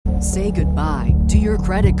Say goodbye to your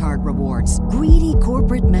credit card rewards. Greedy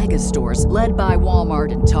corporate mega stores, led by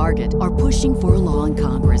Walmart and Target, are pushing for a law in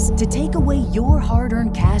Congress to take away your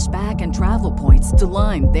hard-earned cash back and travel points to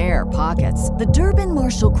line their pockets. The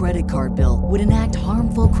Durbin-Marshall credit card bill would enact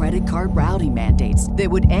harmful credit card routing mandates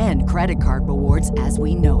that would end credit card rewards as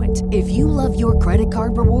we know it. If you love your credit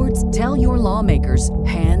card rewards, tell your lawmakers,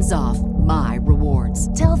 hands off my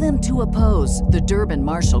rewards. Tell them to oppose the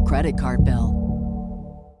Durbin-Marshall credit card bill.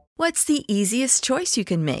 What's the easiest choice you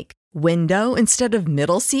can make? Window instead of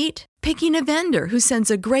middle seat? Picking a vendor who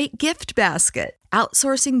sends a great gift basket?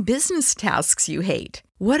 Outsourcing business tasks you hate?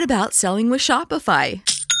 What about selling with Shopify?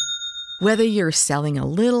 Whether you're selling a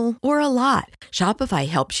little or a lot, Shopify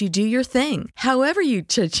helps you do your thing, however you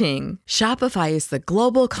cha-ching. Shopify is the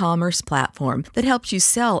global commerce platform that helps you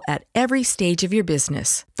sell at every stage of your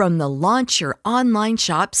business. From the launch your online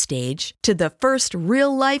shop stage to the first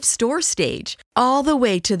real-life store stage, all the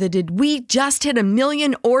way to the did we just hit 1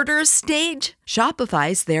 million orders stage.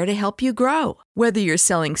 Shopify's there to help you grow. Whether you're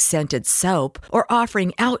selling scented soap or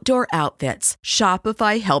offering outdoor outfits,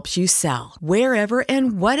 Shopify helps you sell. Wherever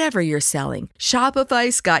and whatever you're selling,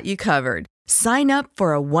 Shopify's got you covered. Sign up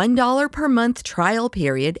for a $1 per month trial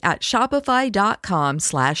period at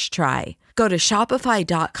shopify.com/try. Go to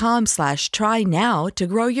shopify.com/try now to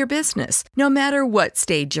grow your business, no matter what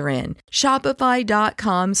stage you're in.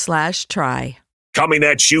 Shopify.com/try. Coming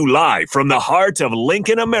at you live from the heart of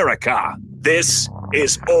Lincoln, America. This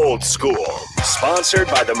is Old School, sponsored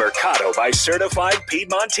by the Mercado by Certified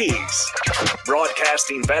Piedmontese.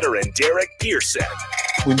 Broadcasting veteran Derek Pearson.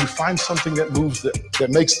 When you find something that moves that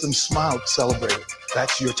makes them smile, celebrate it.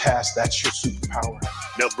 That's your task. That's your superpower.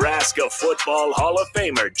 Nebraska Football Hall of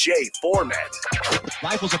Famer Jay Foreman.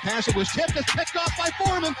 Rifles a pass. It was tipped. It's picked off by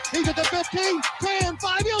Foreman. He's at the 15, 10,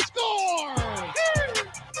 5. He'll score!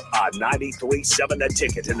 On 93.7 The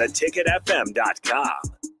Ticket and theticketfm.com.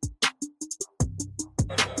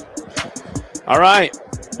 All right.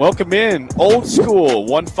 Welcome in. Old School.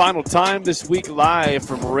 One final time this week live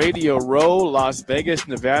from Radio Row, Las Vegas,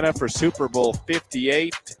 Nevada for Super Bowl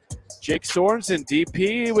 58. Jake Sorensen,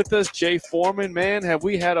 DP, with us. Jay Foreman. Man, have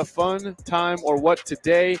we had a fun time or what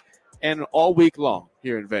today and all week long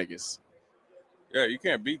here in Vegas? Yeah, you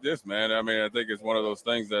can't beat this, man. I mean, I think it's one of those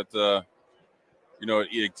things that,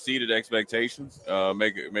 it exceeded expectations.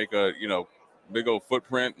 Make a, big old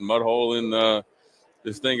footprint and mud hole in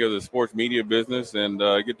this thing of the sports media business and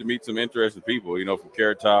get to meet some interesting people, from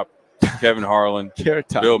Carrot Top, Kevin Harlan,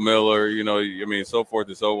 Bill Miller, so forth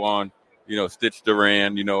and so on. Stitch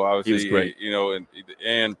Duran, obviously, he was great.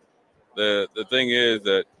 And the thing is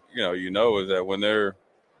that, is that when they're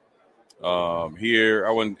here,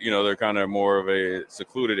 I wouldn't, they're kind of more of a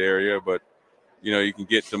secluded area, but, you can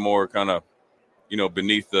get to more kind of,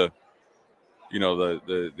 beneath the,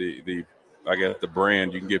 the I guess the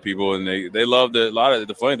brand. You can get people, and they love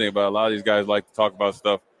the funny thing about a lot of these guys like to talk about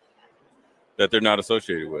stuff that they're not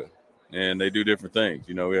associated with. And they do different things.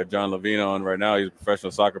 We have John Levine on right now. He's a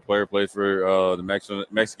professional soccer player, plays for the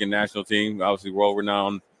Mexican national team, obviously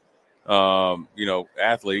world-renowned,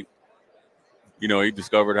 athlete. He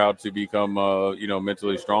discovered how to become,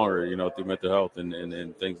 mentally stronger, through mental health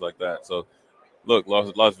and things like that. So, look,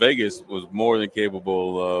 Las Vegas was more than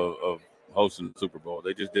capable of hosting the Super Bowl.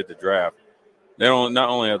 They just did the draft. They don't not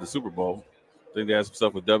only have the Super Bowl, I think they have some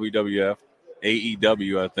stuff with WWF,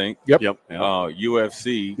 AEW, I think. Yep.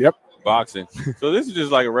 UFC. Yep. Boxing. So this is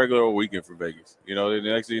just like a regular old weekend for Vegas. The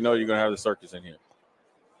next thing you know, you're going to have the circus in here.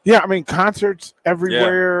 Yeah, I mean, concerts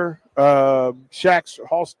everywhere. Yeah. Shaq's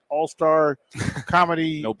all-star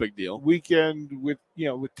comedy. No big deal. Weekend with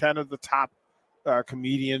 10 of the top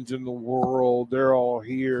comedians in the world. They're all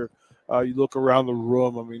here. You look around the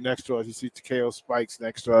room. I mean, next to us, you see Takeo Spikes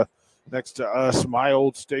next to us. My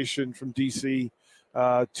old station from DC,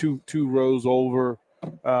 two rows over.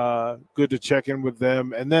 Good to check in with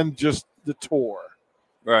them, and then just the tour,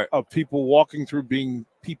 right, of people walking through being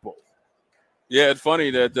people. Yeah, it's funny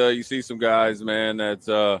that you see some guys, man. That's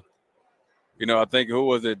I think who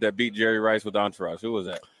was it that beat Jerry Rice with Entourage? Who was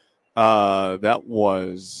that? That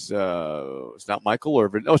was it's not Michael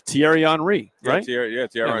Irvin. Oh, Thierry Henry, right? Thierry Henry.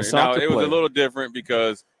 Now it was a little different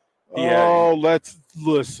because let's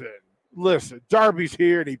listen. Darby's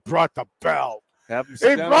here, and he brought the belt.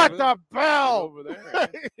 He brought the belt over there.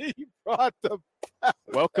 He brought the belt.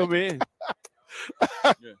 Welcome in.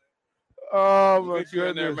 Yeah. Oh my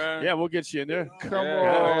goodness, there, man. Yeah, we'll get you in there. Come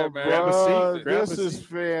on, man. grab a seat. Grab This a is seat.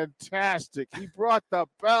 fantastic. He brought the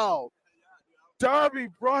belt. Darby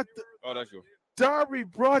brought the. Oh, that's yours. Darby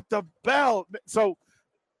brought the belt. So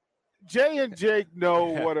Jay and Jake know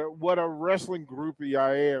what a wrestling groupie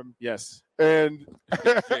I am. Yes. And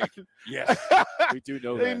yes, we do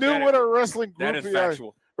know they that. knew what a wrestling groupie that is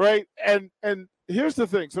factual. right? And here's the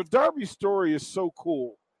thing. So Darby's story is so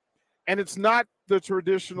cool. And it's not the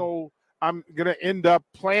traditional, I'm going to end up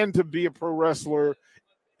plan to be a pro wrestler.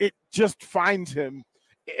 It just finds him.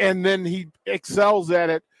 And then he excels at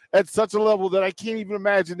it at such a level that I can't even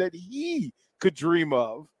imagine that he could dream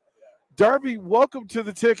of. Darby, welcome to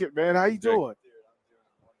the ticket, man. How you doing?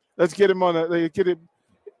 Let's get him on get him.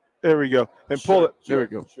 There we go. And pull it. There we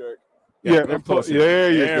go. Yeah, and pull it.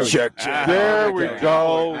 There you go. Check. There we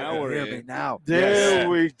go. Now we're in. Now. There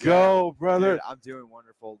we go, brother. Dude, I'm doing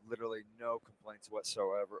wonderful. Literally no complaints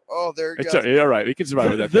whatsoever. Oh, there you It's go. all right. We can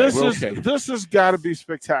survive with that. This has got to be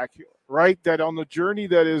spectacular, right? That on the journey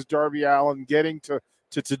that is Darby Allin getting to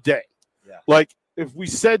today. Yeah. Like if we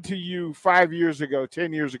said to you 5 years ago,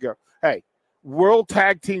 10 years ago, hey, world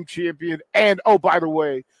tag team champion, and oh, by the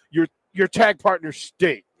way, your tag partner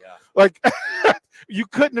Sting. Yeah. Like you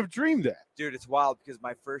couldn't have dreamed that. Dude, it's wild because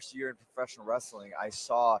my first year in professional wrestling, I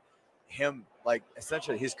saw him like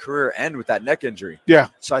essentially his career end with that neck injury. Yeah.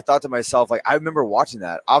 So I thought to myself, like, I remember watching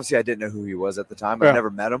that. Obviously, I didn't know who he was at the time. I never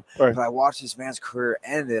met him. Right. But I watched this man's career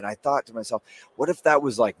end, and I thought to myself, what if that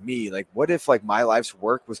was like me? Like, what if like my life's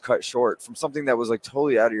work was cut short from something that was like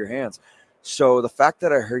totally out of your hands? So the fact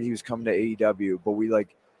that I heard he was coming to AEW, but we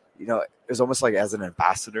like, you know, it was almost like as an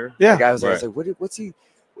ambassador. Yeah. Like I was like, what's he?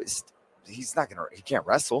 He's not gonna. He can't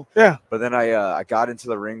wrestle. Yeah. But then I got into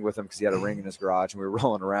the ring with him because he had a ring in his garage and we were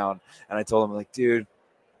rolling around. And I told him like, dude,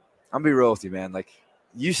 I'm gonna be real with you, man. Like,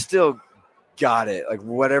 you still got it. Like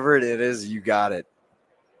whatever it is, you got it.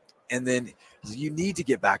 And then you need to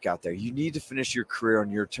get back out there. You need to finish your career on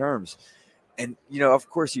your terms. And you know, of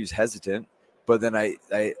course, he was hesitant. But then I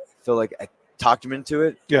feel like I talked him into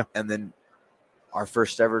it. Yeah. And then our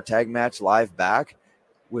first ever tag match live back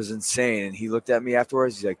was insane. And he looked at me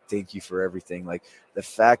afterwards. He's like, thank you for everything. Like the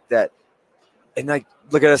fact that, and like,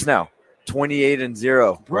 look at us now,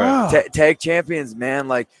 28-0, Wow. Tag champions, man.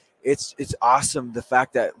 Like it's awesome. The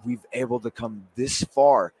fact that we've able to come this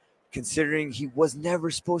far, considering he was never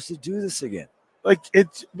supposed to do this again. Like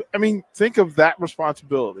I mean, think of that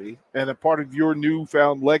responsibility, and a part of your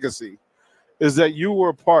newfound legacy is that you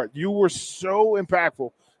were so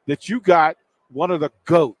impactful that you got one of the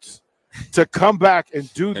GOATs to come back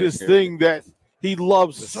and do this thing that he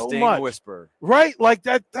loves The so Sting much. Whisper. Right? Like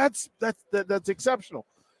that's exceptional.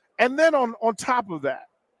 And then on top of that,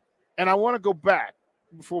 and I want to go back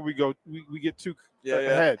before we get too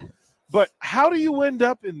ahead. But how do you end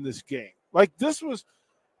up in this game? Like this was,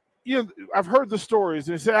 you know, I've heard the stories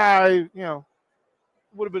and say,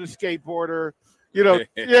 would have been a skateboarder,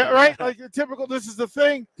 yeah, right? Like typical, this is the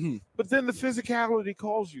thing. But then the physicality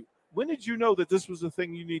calls you. When did you know that this was the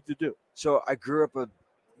thing you need to do? So I grew up a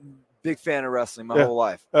big fan of wrestling my whole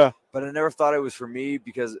life, but I never thought it was for me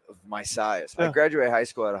because of my size. I graduated high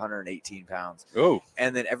school at 118 pounds. Oh.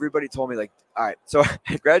 And then everybody told me, like, all right, so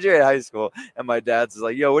I graduated high school, and my dad's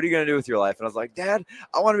like, yo, what are you going to do with your life? And I was like, Dad,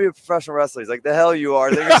 I want to be a professional wrestler. He's like, the hell you are.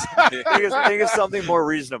 Think of something more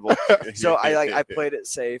reasonable. So I played it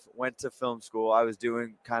safe, went to film school. I was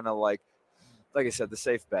doing kind of like I said, the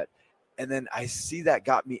safe bet. And then I see that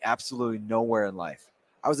got me absolutely nowhere in life.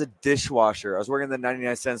 I was a dishwasher. I was working in the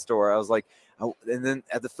 99-cent store. I was like, and then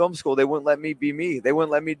at the film school, they wouldn't let me be me. They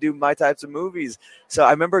wouldn't let me do my types of movies. So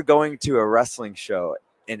I remember going to a wrestling show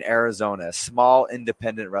in Arizona, a small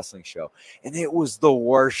independent wrestling show, and it was the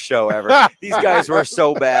worst show ever. These guys were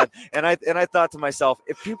so bad. And I thought to myself,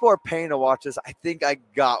 if people are paying to watch this, I think I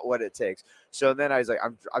got what it takes. So then I was like,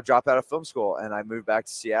 I'll drop out of film school, and I moved back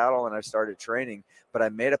to Seattle, and I started training. But I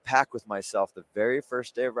made a pact with myself the very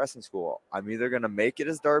first day of wrestling school. I'm either going to make it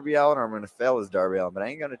as Darby Allin or I'm going to fail as Darby Allin, but I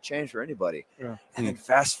ain't going to change for anybody. Yeah. And then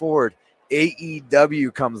fast forward,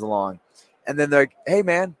 AEW comes along, and then they're like, hey,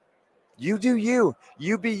 man, you do you.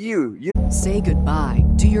 You be you. Say goodbye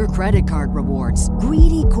to your credit card rewards.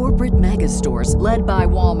 Greedy corporate mega stores, led by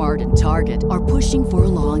Walmart and Target, are pushing for a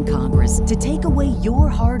law in Congress to take away your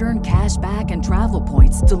hard-earned cash back and travel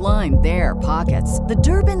points to line their pockets. The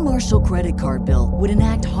Durbin-Marshall credit card bill would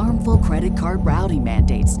enact harmful credit card routing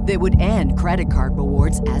mandates that would end credit card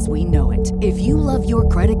rewards as we know it. If you love your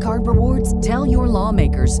credit card rewards, tell your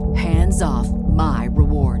lawmakers, hands off my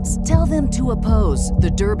rewards. Tell them to oppose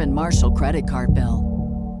the Durbin-Marshall credit card bill.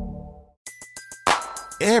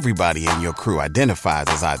 Everybody in your crew identifies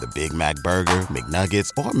as either Big Mac Burger, McNuggets,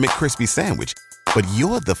 or McCrispy Sandwich. But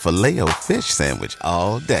you're the Filet-O-Fish Sandwich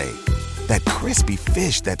all day. That crispy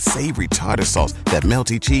fish, that savory tartar sauce, that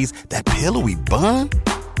melty cheese, that pillowy bun.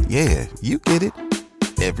 Yeah, you get it.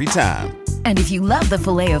 Every time. And if you love the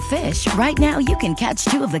Filet-O-Fish, right now you can catch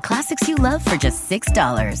 2 of the classics you love for just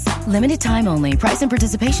 $6. Limited time only. Price and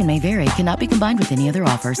participation may vary. Cannot be combined with any other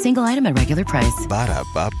offer. Single item at regular price.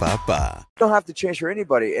 Ba-da-ba-ba-ba. Don't have to change for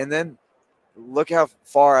anybody. And then look how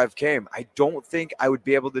far I've came. I don't think I would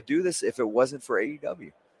be able to do this if it wasn't for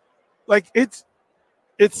AEW. Like it's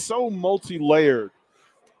so multi-layered,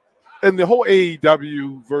 and the whole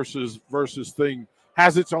AEW versus thing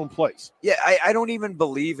has its own place. Yeah, I don't even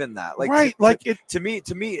believe in that. Like, right? To me,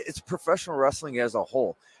 it's professional wrestling as a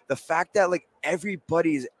whole. The fact that like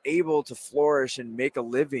everybody's able to flourish and make a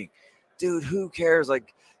living, dude. Who cares?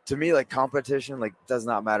 Like to me, like competition like does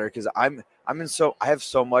not matter because I have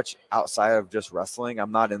so much outside of just wrestling.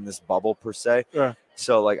 I'm not in this bubble per se. Yeah.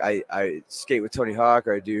 So like I skate with Tony Hawk,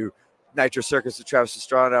 or I do Nitro Circus with Travis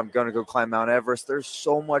Estrada. I'm going to go climb Mount Everest. There's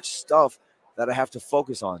so much stuff that I have to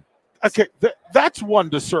focus on. Okay, that's one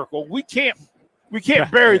to circle. We can't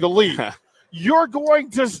bury the lead. You're going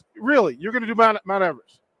to do Mount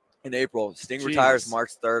Everest in April. Sting retires March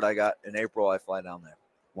 3rd. In April I fly down there.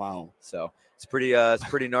 Wow. So it's pretty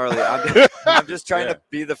gnarly. I'm just trying to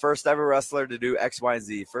be the first ever wrestler to do X, Y, and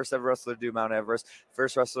Z. First ever wrestler to do Mount Everest.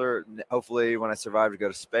 First wrestler, hopefully, when I survive, to go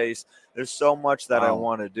to space. There's so much that I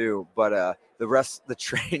want to do, but the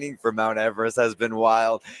training for Mount Everest has been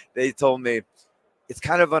wild. They told me it's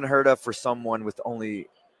kind of unheard of for someone with only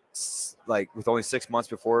 6 months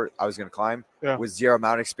before I was going to climb with zero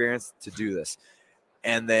mountain experience to do this.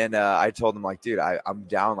 And then I told them, like, dude, I'm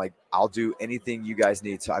down. Like, I'll do anything you guys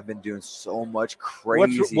need. So I've been doing so much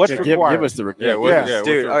crazy. What's required? Give us the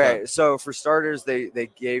dude. Okay, so for starters, they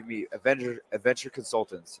gave me Adventure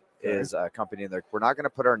Consultants is a company, and we're not going to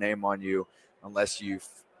put our name on you unless you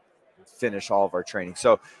finish all of our training.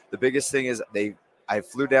 So the biggest thing is I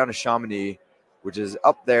flew down to Chamonix, which is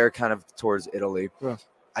up there, kind of towards Italy. Yeah.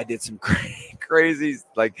 I did some crazy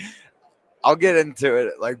I'll get into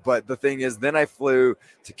it. But the thing is, then I flew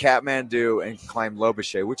to Kathmandu and climbed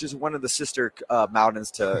Lobuche, which is one of the sister mountains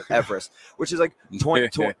to Everest, which is like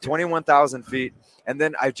 21,000 feet. And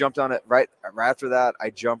then I jumped on it right after that. I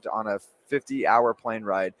jumped on a 50-hour plane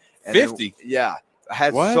ride. And 50? Yeah. I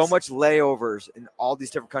had so much layovers in all these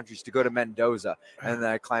different countries to go to Mendoza. And then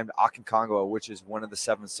I climbed Aconcagua, which is one of the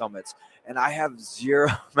 7 summits. And I have zero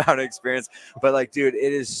mountain experience. But, like, dude,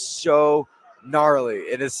 it is so gnarly.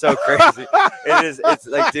 It is so crazy. It's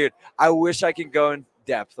like, dude, I wish I could go in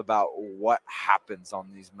depth about what happens on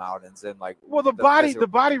these mountains and the body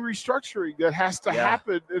restructuring that has to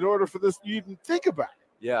happen in order for this you even think about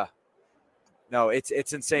it. Yeah. No, it's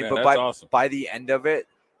insane. Man, but by the end of it,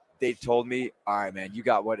 they told me, all right, man, you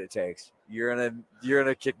got what it takes. You're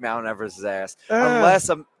gonna kick Mount Everest's ass. Unless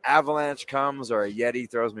an avalanche comes or a Yeti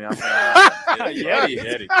throws me off.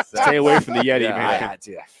 Yeti. Stay away from the Yeti, man.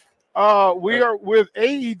 Yeah. We are with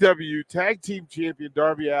AEW Tag Team Champion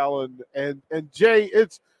Darby Allin and Jay.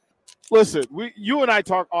 You and I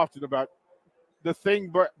talk often about the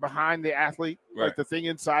thing behind the athlete, like the thing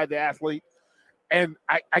inside the athlete, and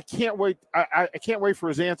I can't wait. I can't wait for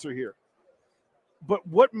his answer here. But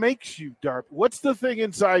what makes you, Darby? What's the thing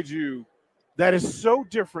inside you that is so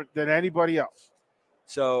different than anybody else?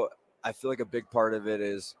 So I feel like a big part of it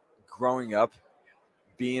is growing up,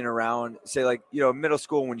 being around, say, middle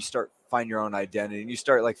school, when you start find your own identity and you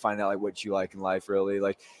start finding out what you like in life. Really,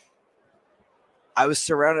 I was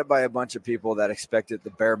surrounded by a bunch of people that expected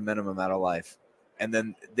the bare minimum out of life, and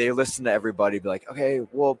then they listen to everybody, be like, okay,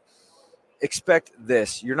 well, expect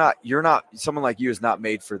this. You're not someone like you is not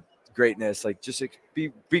made for greatness. Just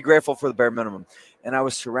be grateful for the bare minimum. And I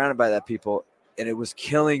was surrounded by that people, and it was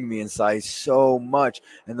killing me inside so much.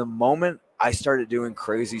 And the moment I started doing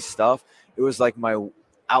crazy stuff, it was like my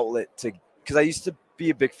outlet because I used to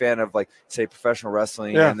be a big fan of say professional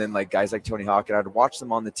wrestling, and then guys like Tony Hawk, and I'd watch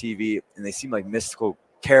them on the TV and they seem like mystical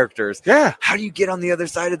characters. Yeah. How do you get on the other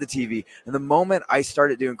side of the TV? And the moment I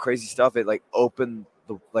started doing crazy stuff, it opened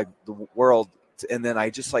the world, and then I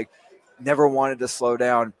just never wanted to slow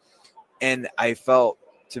down. And I felt,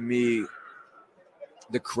 to me,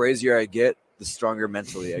 the crazier I get, the stronger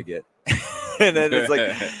mentally I get. And then it's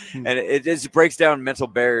and it just breaks down mental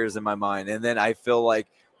barriers in my mind. And then I feel like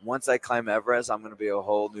once I climb Everest, I'm going to be a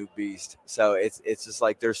whole new beast. So it's just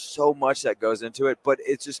there's so much that goes into it, but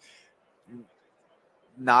it's just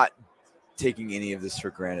not taking any of this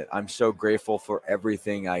for granted. I'm so grateful for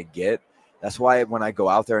everything I get. That's why when I go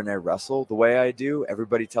out there and I wrestle the way I do,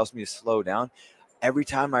 everybody tells me to slow down. Every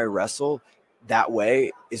time I wrestle that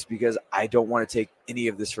way is because I don't want to take any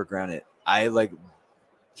of this for granted.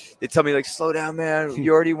 They tell me slow down, man.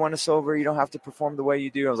 You already won us over. You don't have to perform the way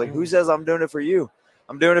you do. I was like, who says I'm doing it for you?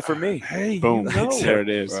 I'm doing it for me. Hey, Boom. you know. There it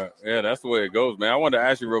is. Right. Yeah, that's the way it goes, man. I wanted to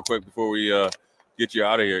ask you real quick before we get you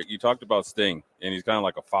out of here. You talked about Sting, and he's kind of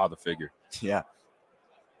like a father figure. Yeah.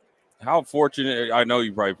 How fortunate, I know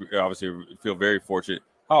you probably obviously feel very fortunate.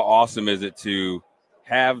 How awesome is it to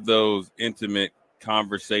have those intimate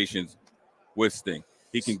conversations with Sting?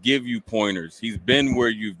 He can give you pointers. He's been where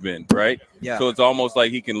you've been, right? Yeah. So it's almost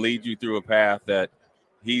like he can lead you through a path that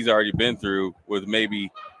he's already been through with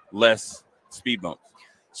maybe less speed bumps.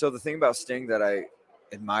 So the thing about Sting that I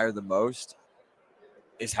admire the most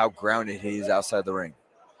is how grounded he is outside the ring.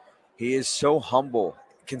 He is so humble,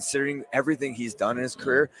 considering everything he's done in his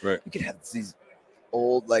career. Right. You could have these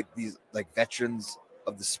old, these veterans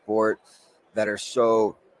of the sport that are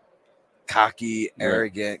so cocky,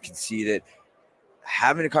 arrogant, conceited.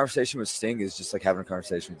 Having a conversation with Sting is just like having a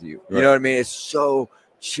conversation with you. You know what I mean? It's so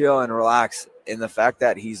chill and relaxed. And the fact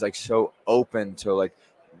that he's like so open to like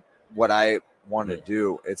what I want to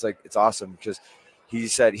do, it's awesome, because he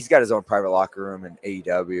said he's got his own private locker room in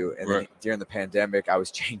AEW. And then during the pandemic, I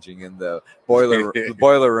was changing in the boiler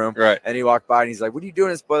room. Right. And he walked by and he's like, "What are you doing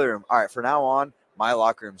in this boiler room?" "All right, for now on, my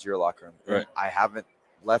locker room's your locker room." Right. I haven't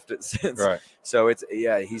left it since. Right. So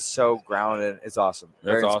he's so grounded. It's awesome.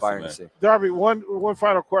 Very inspiring to see. Darby, one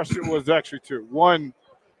final question was actually two. One,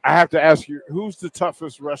 I have to ask you, who's the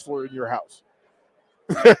toughest wrestler in your house?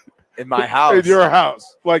 In my house. In your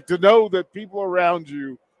house. Like, to know that people around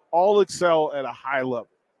you all excel at a high level.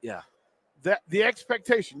 Yeah. That the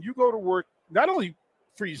expectation, you go to work not only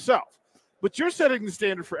for yourself, but you're setting the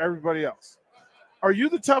standard for everybody else. Are you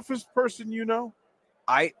the toughest person you know?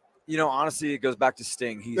 Honestly, it goes back to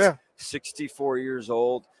Sting. He's 64 years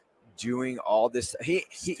old, doing all this.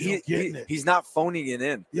 He's not phoning it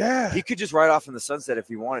in. Yeah. He could just ride off in the sunset if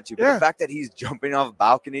he wanted to. But the fact that he's jumping off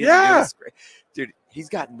balconies, dude, he's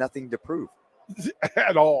got nothing to prove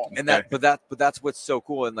at all. And but that's what's so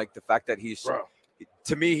cool. And like the fact that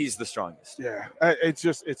to me, he's the strongest. Yeah. It's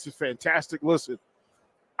a fantastic. Listen,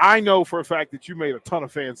 I know for a fact that you made a ton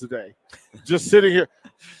of fans today. Just sitting here.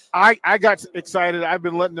 I got excited. I've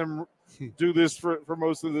been letting them do this for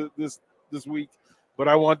most of this week, but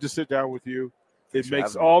I wanted to sit down with you. It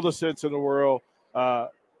makes all the sense in the world.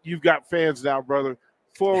 You've got fans now, brother.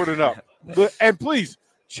 Forward and up. And please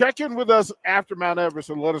check in with us after Mount Everest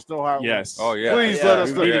and let us know how it went. Oh, yeah. Please let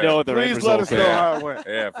us know. We need to know what the Please let us know how it went.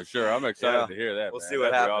 Yeah, for sure. I'm excited to hear that. We'll see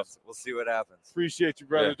what happens. Awesome. We'll see what happens. Appreciate you,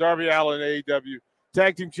 brother. Yeah. Darby Allin, AEW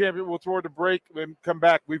Tag Team Champion. We'll throw it a break and come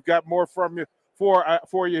back. We've got more from you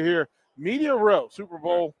for you here. Media Row, Super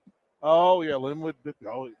Bowl. Oh yeah,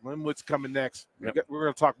 Linwood's coming next. Yep. We're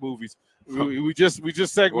gonna talk movies. We just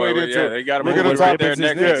segued into it. They got we're gonna talk there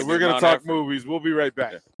next. Yeah, we're gonna talk movies. We'll be right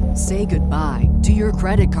back. Say goodbye to your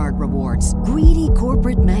credit card rewards. Greedy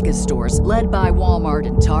corporate mega stores, led by Walmart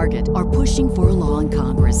and Target, are pushing for a law in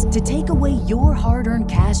Congress to take away your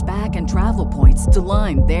hard-earned cash back and travel points to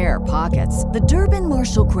line their pockets. The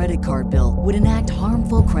Durbin-Marshall credit card bill would enact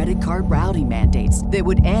harmful credit card routing mandates that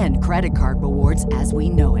would end credit card rewards as we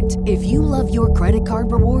know it. If you love your credit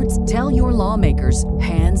card rewards, tell your lawmakers,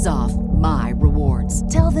 hands off my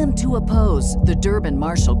rewards. Tell them to oppose the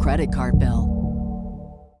Durbin-Marshall credit card bill.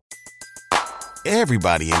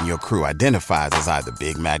 Everybody in your crew identifies as either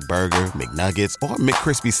Big Mac Burger, McNuggets, or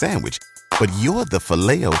McCrispy Sandwich. But you're the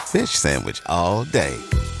Filet-O-Fish Sandwich all day.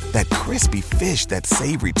 That crispy fish, that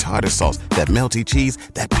savory tartar sauce, that melty cheese,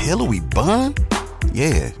 that pillowy bun.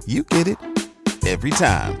 Yeah, you get it. Every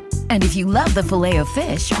time. And if you love the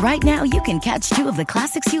Filet-O-Fish, right now you can catch two of the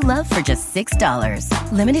classics you love for just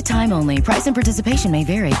 $6. Limited time only. Price and participation may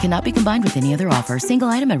vary. Cannot be combined with any other offer. Single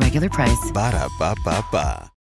item at regular price. Ba-da-ba-ba-ba.